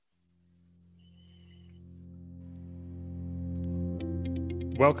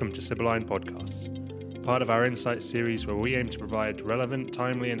Welcome to Sibylline Podcasts, part of our Insight series where we aim to provide relevant,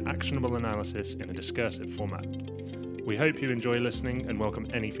 timely and actionable analysis in a discursive format. We hope you enjoy listening and welcome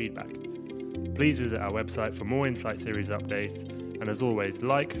any feedback. Please visit our website for more Insight series updates, and as always,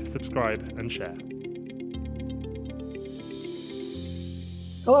 like, subscribe and share.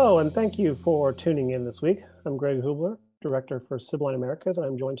 Hello, and thank you for tuning in this week. I'm Greg Hubler, Director for Sibylline Americas, and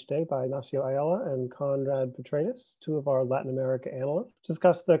I'm joined today by Ignacio Ayala and Conrad Petraeus, two of our Latin America analysts, to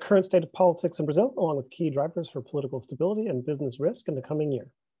discuss the current state of politics in Brazil, along with key drivers for political stability and business risk in the coming year.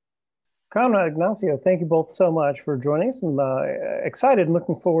 Conrad, Ignacio, thank you both so much for joining us. I'm excited and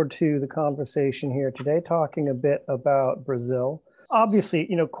looking forward to the conversation here today, talking a bit about Brazil. Obviously,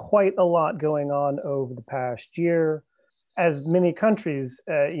 quite a lot going on over the past year. As many countries,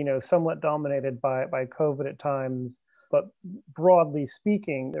 somewhat dominated by COVID at times, but broadly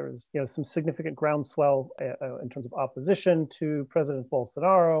speaking, there was some significant groundswell in terms of opposition to President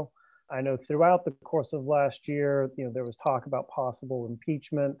Bolsonaro. I know throughout the course of last year, there was talk about possible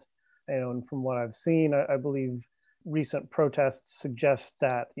impeachment. And from what I've seen, I believe recent protests suggest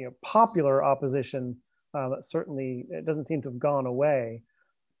that popular opposition certainly it doesn't seem to have gone away.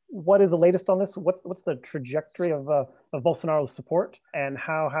 What is the latest on this? What's the trajectory of Bolsonaro's support, and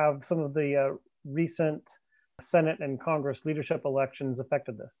how have some of the recent Senate and Congress leadership elections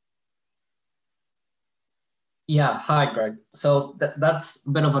affected this? Yeah, hi, Greg. So that's a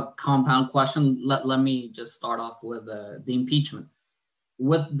bit of a compound question. Let me just start off with the impeachment.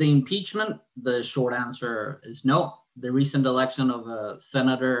 With the impeachment, the short answer is no. The recent election of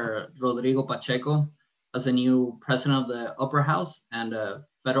Senator Rodrigo Pacheco as the new president of the upper house and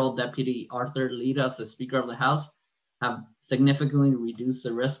federal deputy Arthur Lira as the Speaker of the House have significantly reduced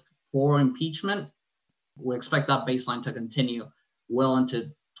the risk for impeachment. We expect that baseline to continue well into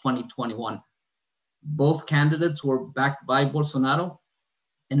 2021. Both candidates were backed by Bolsonaro,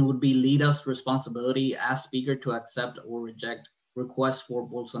 and it would be Lira's responsibility as Speaker to accept or reject requests for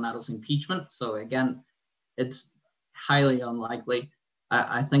Bolsonaro's impeachment. So again, it's highly unlikely.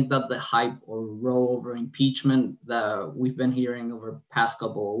 I think that the hype or row over impeachment that we've been hearing over the past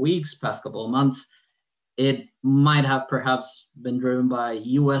couple of weeks, past couple of months, it might have perhaps been driven by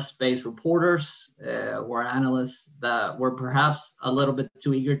US-based reporters or analysts that were perhaps a little bit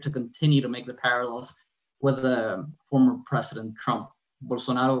too eager to continue to make the parallels with former President Trump.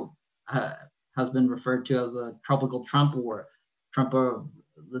 Bolsonaro has been referred to as the tropical Trump or Trump of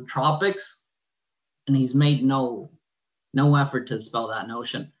the tropics, and he's made no effort to dispel that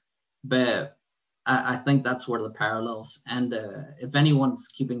notion. But I think that's where the parallels, and if anyone's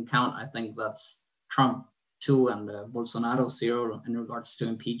keeping count, I think that's Trump 2 and Bolsonaro 0 in regards to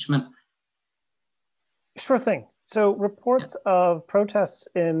impeachment. Sure thing. So reports of protests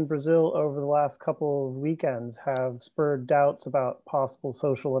in Brazil over the last couple of weekends have spurred doubts about possible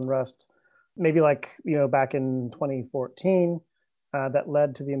social unrest, maybe like back in 2014, that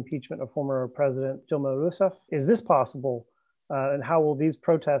led to the impeachment of former President Dilma Rousseff. Is this possible? And how will these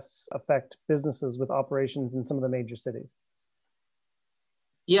protests affect businesses with operations in some of the major cities?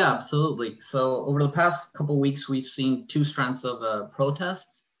 Yeah, absolutely. So over the past couple of weeks, we've seen two strands of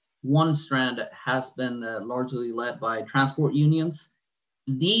protests. One strand has been largely led by transport unions.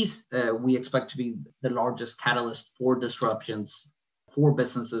 These we expect to be the largest catalyst for disruptions for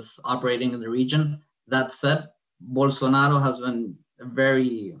businesses operating in the region. That said, Bolsonaro has been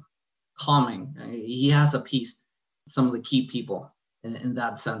very calming. He has appeased some of the key people in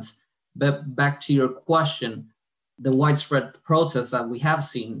that sense. But back to your question, the widespread protests that we have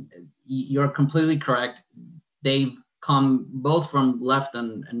seen, you're completely correct. They've come both from left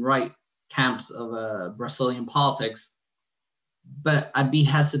and right camps of Brazilian politics, but I'd be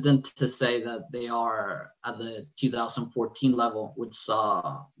hesitant to say that they are at the 2014 level, which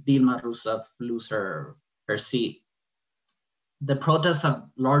saw Dilma Rousseff lose her seat. The protests have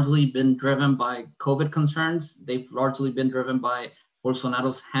largely been driven by COVID concerns. They've largely been driven by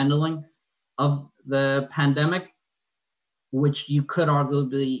Bolsonaro's handling of the pandemic, which you could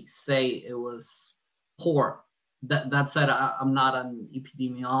arguably say it was poor. That said, I'm not an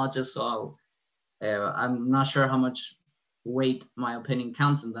epidemiologist, so I'm not sure how much weight my opinion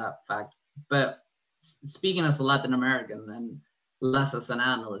counts in that fact. But speaking as a Latin American and less as an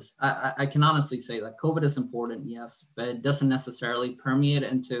analyst, I can honestly say that COVID is important, yes, but it doesn't necessarily permeate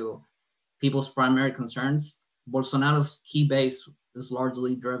into people's primary concerns. Bolsonaro's key base is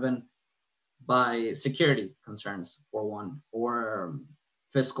largely driven by security concerns, for one, or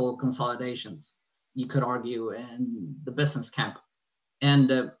fiscal consolidations, you could argue, in the business camp.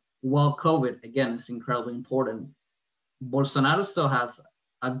 And while COVID, again, is incredibly important, Bolsonaro still has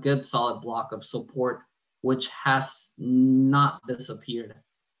a good solid block of support which has not disappeared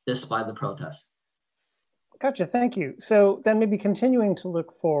despite the protests. Gotcha. Thank you. So then maybe continuing to look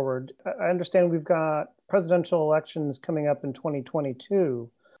forward, I understand we've got presidential elections coming up in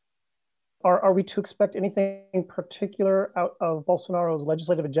 2022. Are we to expect anything particular out of Bolsonaro's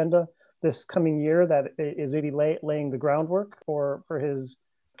legislative agenda this coming year that is maybe laying the groundwork for his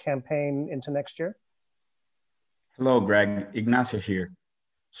campaign into next year? Hello, Greg. Ignacio here.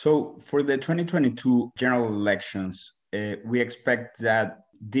 So for the 2022 general elections, we expect that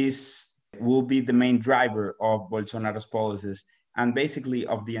this will be the main driver of Bolsonaro's policies and basically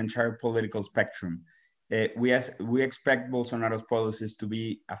of the entire political spectrum. We expect Bolsonaro's policies to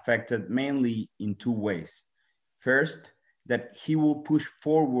be affected mainly in two ways. First, that he will push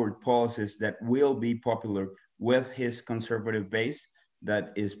forward policies that will be popular with his conservative base,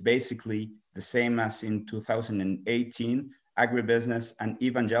 that is basically the same as in 2018, agribusiness and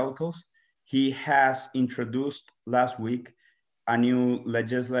evangelicals. He has introduced last week a new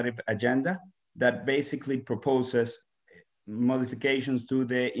legislative agenda that basically proposes modifications to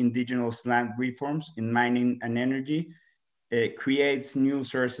the indigenous land reforms in mining and energy. It creates new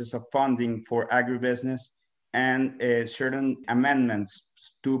sources of funding for agribusiness and certain amendments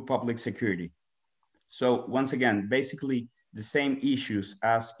to public security. So once again, basically the same issues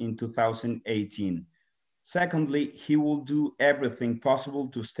as in 2018. Secondly, he will do everything possible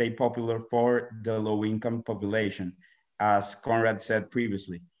to stay popular for the low-income population, as Conrad said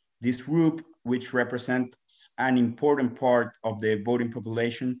previously. This group, which represents an important part of the voting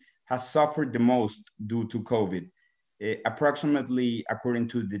population, has suffered the most due to COVID. Approximately, according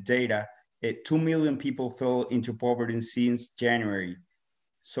to the data, 2 million people fell into poverty since January.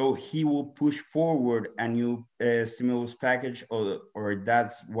 So he will push forward a new stimulus package, or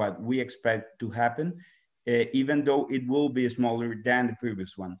that's what we expect to happen, even though it will be smaller than the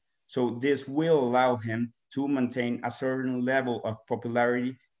previous one. So this will allow him to maintain a certain level of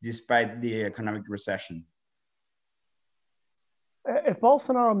popularity despite the economic recession. If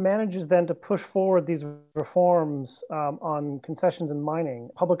Bolsonaro manages then to push forward these reforms on concessions in mining,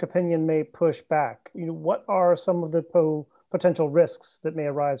 public opinion may push back. What are some of the potential risks that may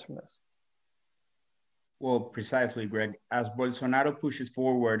arise from this? Well, precisely, Greg. As Bolsonaro pushes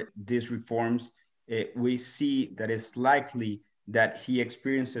forward these reforms, we see that it's likely that he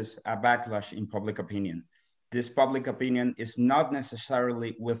experiences a backlash in public opinion. This public opinion is not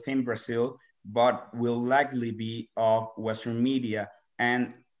necessarily within Brazil, but will likely be of Western media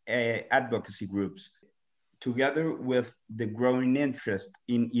and advocacy groups. Together with the growing interest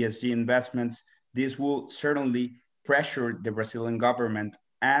in ESG investments, this will certainly pressure the Brazilian government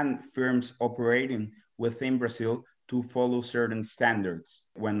and firms operating within Brazil to follow certain standards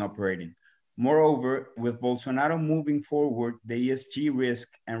when operating. Moreover, with Bolsonaro moving forward, the ESG risk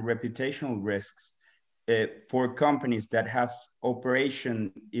and reputational risks for companies that have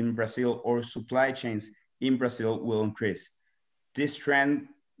operation in Brazil or supply chains in Brazil will increase. This trend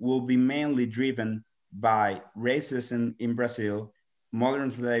will be mainly driven by racism in Brazil,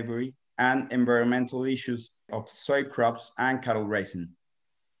 modern slavery, and environmental issues of soy crops and cattle raising.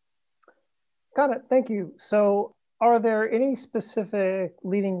 Got it. Thank you. So are there any specific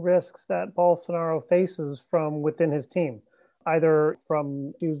leading risks that Bolsonaro faces from within his team, either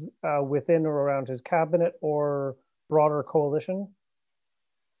from within or around his cabinet or broader coalition?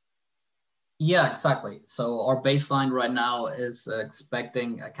 Yeah, exactly. So our baseline right now is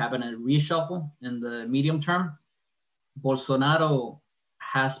expecting a cabinet reshuffle in the medium term. Bolsonaro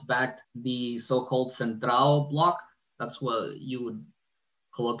has backed the so-called Central bloc. That's what you would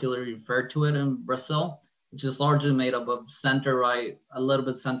colloquially refer to it in Brazil, which is largely made up of center-right, a little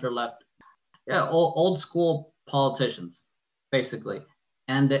bit center-left. Yeah, old school politicians, basically.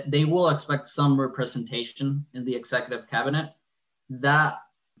 And they will expect some representation in the executive cabinet. That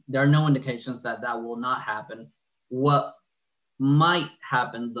there are no indications that that will not happen. What might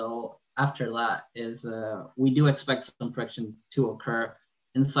happen, though, after that is we do expect some friction to occur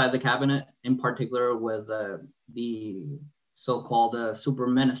inside the cabinet, in particular with the so-called super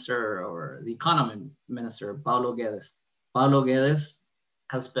minister or the economy minister, Paulo Guedes. Paulo Guedes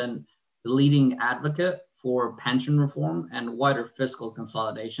has been the leading advocate for pension reform and wider fiscal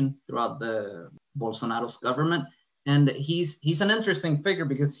consolidation throughout the Bolsonaro's government. And he's an interesting figure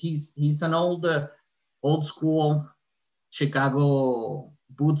because he's an old school Chicago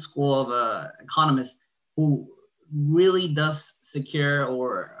boot school of economist who really does secure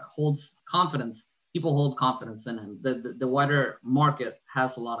or holds confidence. People hold confidence in him. The wider market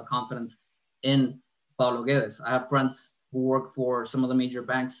has a lot of confidence in Paulo Guedes. I have friends who work for some of the major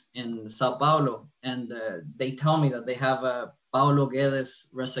banks in Sao Paulo, and they tell me that they have a Paulo Guedes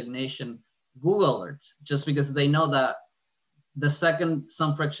resignation Google alerts just because they know that the second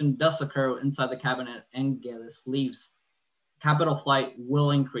some friction does occur inside the cabinet and Guedes leaves, capital flight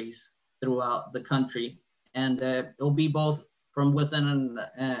will increase throughout the country, and it'll be both from within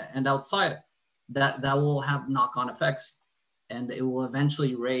and outside. That will have knock-on effects, and it will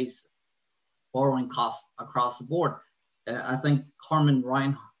eventually raise borrowing costs across the board. I think Carmen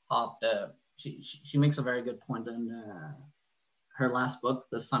Reinhart, she makes a very good point in her last book,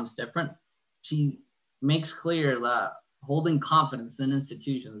 This Time's Different. She makes clear that holding confidence in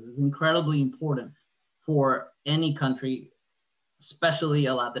institutions is incredibly important for any country, especially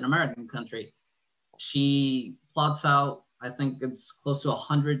a Latin American country. She plots out, I think it's close to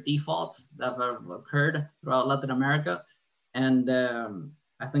 100 defaults that have occurred throughout Latin America. And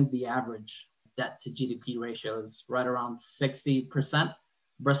I think the average debt to GDP ratio is right around 60%.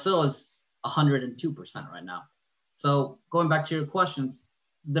 Brazil is 102% right now. So going back to your questions,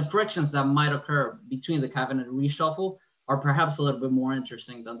 the frictions that might occur between the cabinet reshuffle are perhaps a little bit more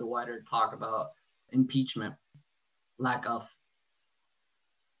interesting than the wider talk about impeachment, lack of.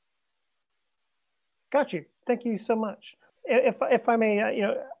 Got you. Thank you so much. If I may,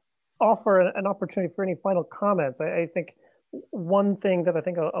 offer an opportunity for any final comments. I think one thing that I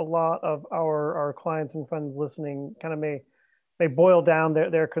think a lot of our clients and friends listening kind of may boil down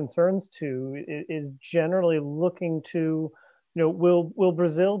their concerns to is generally looking to, will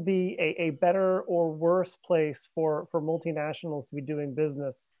Brazil be a better or worse place for multinationals to be doing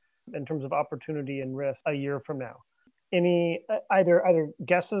business in terms of opportunity and risk a year from now? Any either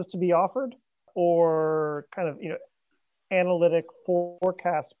guesses to be offered or kind of analytic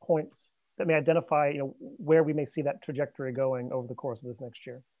forecast points that may identify where we may see that trajectory going over the course of this next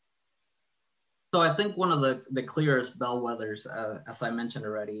year? So I think one of the clearest bellwethers, as I mentioned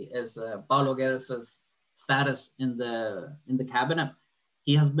already, is Paulo Guedes' status in the cabinet.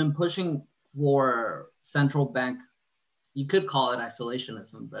 He has been pushing for central bank, you could call it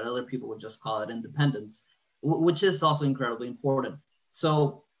isolationism, but other people would just call it independence, which is also incredibly important.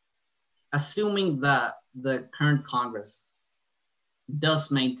 So assuming that the current Congress does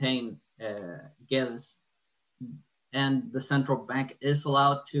maintain Guedes and the central bank is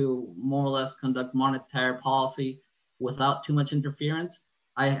allowed to more or less conduct monetary policy without too much interference,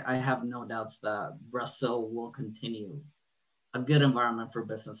 I have no doubts that Brazil will continue a good environment for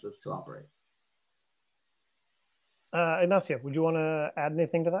businesses to operate. Ignacio, would you want to add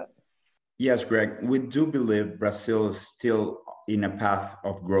anything to that? Yes, Greg, we do believe Brazil is still in a path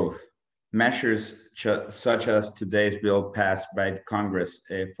of growth. Measures such as today's bill passed by Congress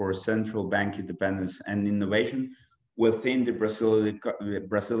for central bank independence and innovation within the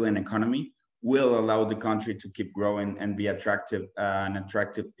Brazilian economy will allow the country to keep growing and be an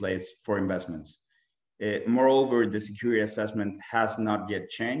attractive place for investments. Moreover, the security assessment has not yet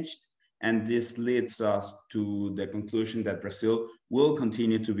changed, and this leads us to the conclusion that Brazil will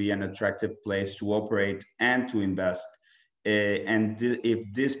continue to be an attractive place to operate and to invest.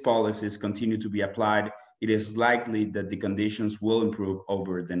 If these policies continue to be applied, it is likely that the conditions will improve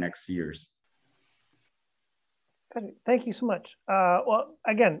over the next years. Thank you so much. Well,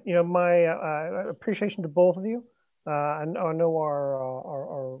 again, my appreciation to both of you. I know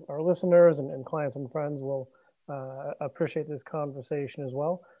our listeners and clients and friends will appreciate this conversation as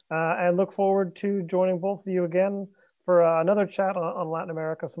well. And look forward to joining both of you again for another chat on Latin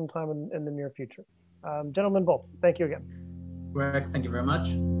America sometime in the near future. Gentlemen, both, thank you again. Greg, thank you very much.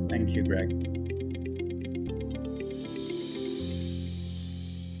 Thank you, Greg.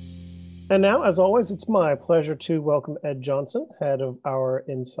 And now, as always, it's my pleasure to welcome Ed Johnson, head of our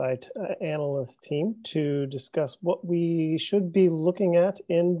Insight analyst team, to discuss what we should be looking at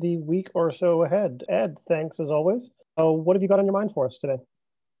in the week or so ahead. Ed, thanks as always. What have you got on your mind for us today?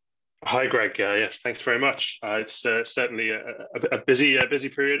 Hi, Greg. Yes, thanks very much. It's certainly a busy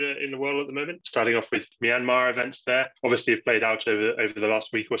period in the world at the moment. Starting off with Myanmar events there, obviously have played out over the last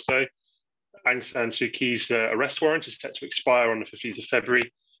week or so. Aung San Suu Kyi's arrest warrant is set to expire on the 15th of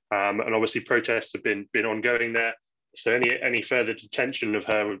February, and obviously protests have been ongoing there. So any further detention of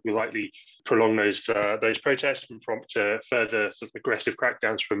her would likely prolong those protests and prompt further sort of aggressive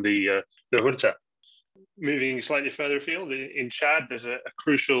crackdowns from the junta. Moving slightly further afield, in Chad, there's a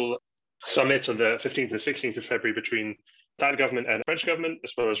crucial summit on the 15th and 16th of February between that government and the French government,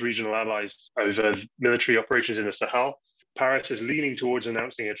 as well as regional allies over military operations in the Sahel. Paris is leaning towards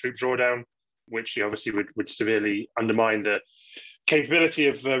announcing a troop drawdown, which obviously would severely undermine the capability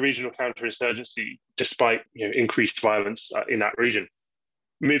of regional counterinsurgency, despite increased violence in that region.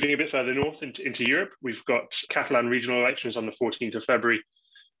 Moving a bit further north into Europe, we've got Catalan regional elections on the 14th of February,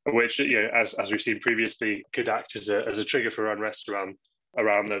 which, as we've seen previously, could act as a trigger for unrest around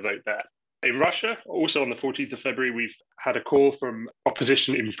the vote there. In Russia, also on the 14th of February, we've had a call from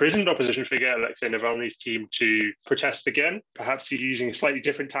imprisoned opposition figure Alexei Navalny's team to protest again, perhaps using slightly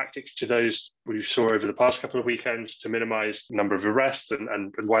different tactics to those we saw over the past couple of weekends to minimize the number of arrests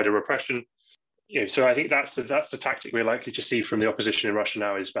and wider repression. So I think that's the tactic we're likely to see from the opposition in Russia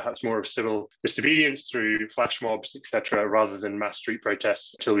now, is perhaps more of civil disobedience through flash mobs, etc., rather than mass street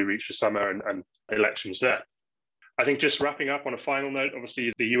protests until we reach the summer and elections there. I think just wrapping up on a final note,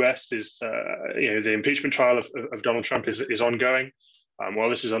 obviously the US is, the impeachment trial of Donald Trump is ongoing. While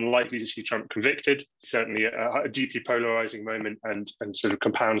this is unlikely to see Trump convicted, certainly a deeply polarizing moment and sort of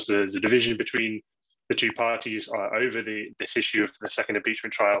compounds the division between the two parties over this issue of the second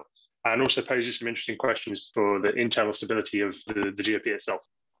impeachment trial, and also poses some interesting questions for the internal stability of the GOP itself.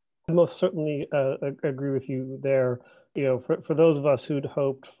 I most certainly agree with you there. For those of us who'd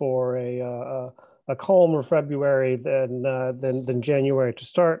hoped for a calmer February than January to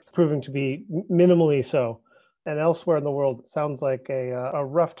start, proving to be minimally so. And elsewhere in the world, it sounds like a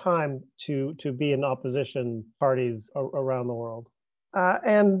rough time to be in opposition parties around the world.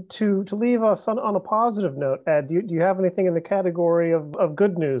 And to leave us on a positive note, Ed, do you have anything in the category of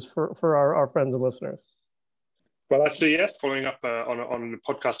good news for our friends and listeners? Well, actually, yes. Following up on the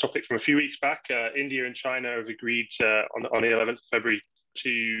podcast topic from a few weeks back, India and China have agreed on the 11th of February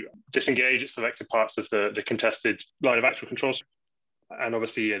to disengage at selected parts of the contested line of actual controls. And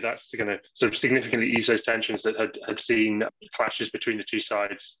obviously, that's going to sort of significantly ease those tensions that had seen clashes between the two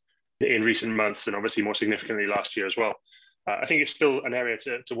sides in recent months, and obviously more significantly last year as well. I think it's still an area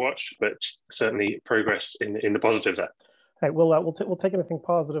to watch, but certainly progress in the positive there. All right, we'll take anything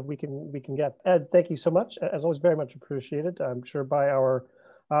positive we can get. Ed, thank you so much. As always, very much appreciated. I'm sure by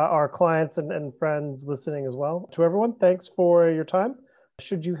our clients and friends listening as well. To everyone, thanks for your time.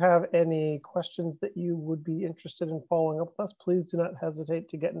 Should you have any questions that you would be interested in following up with us, please do not hesitate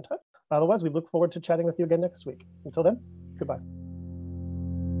to get in touch. Otherwise, we look forward to chatting with you again next week. Until then, goodbye.